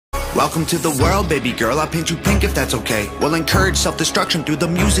Welcome to the world, baby girl, I'll paint you pink if that's okay. We'll encourage self-destruction through the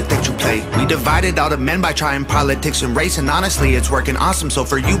music that you play. We divided all the men by trying politics and race, and honestly, it's working awesome, so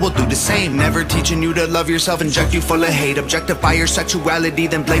for you, we'll do the same. Never teaching you to love yourself, inject you full of hate. Objectify your sexuality,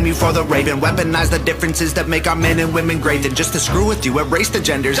 then blame you for the rape. And weaponize the differences that make our men and women great. Then just to screw with you, erase the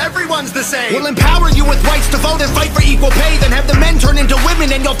genders. Everyone's the same. We'll empower you with rights to vote and fight for equal pay. Then have the men turn into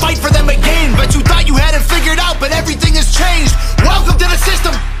women and you'll fight for them again. But you thought you had it figured out, but everything has changed. Welcome to the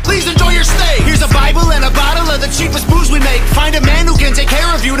system. Please enjoy your stay. Here's a Bible and a bottle of the cheapest booze we make. Find a man who can take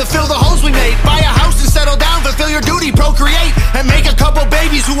care of you to fill the holes we made. Buy a house and settle down, fulfill your duty, procreate, and make a couple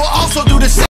babies who will also do the same.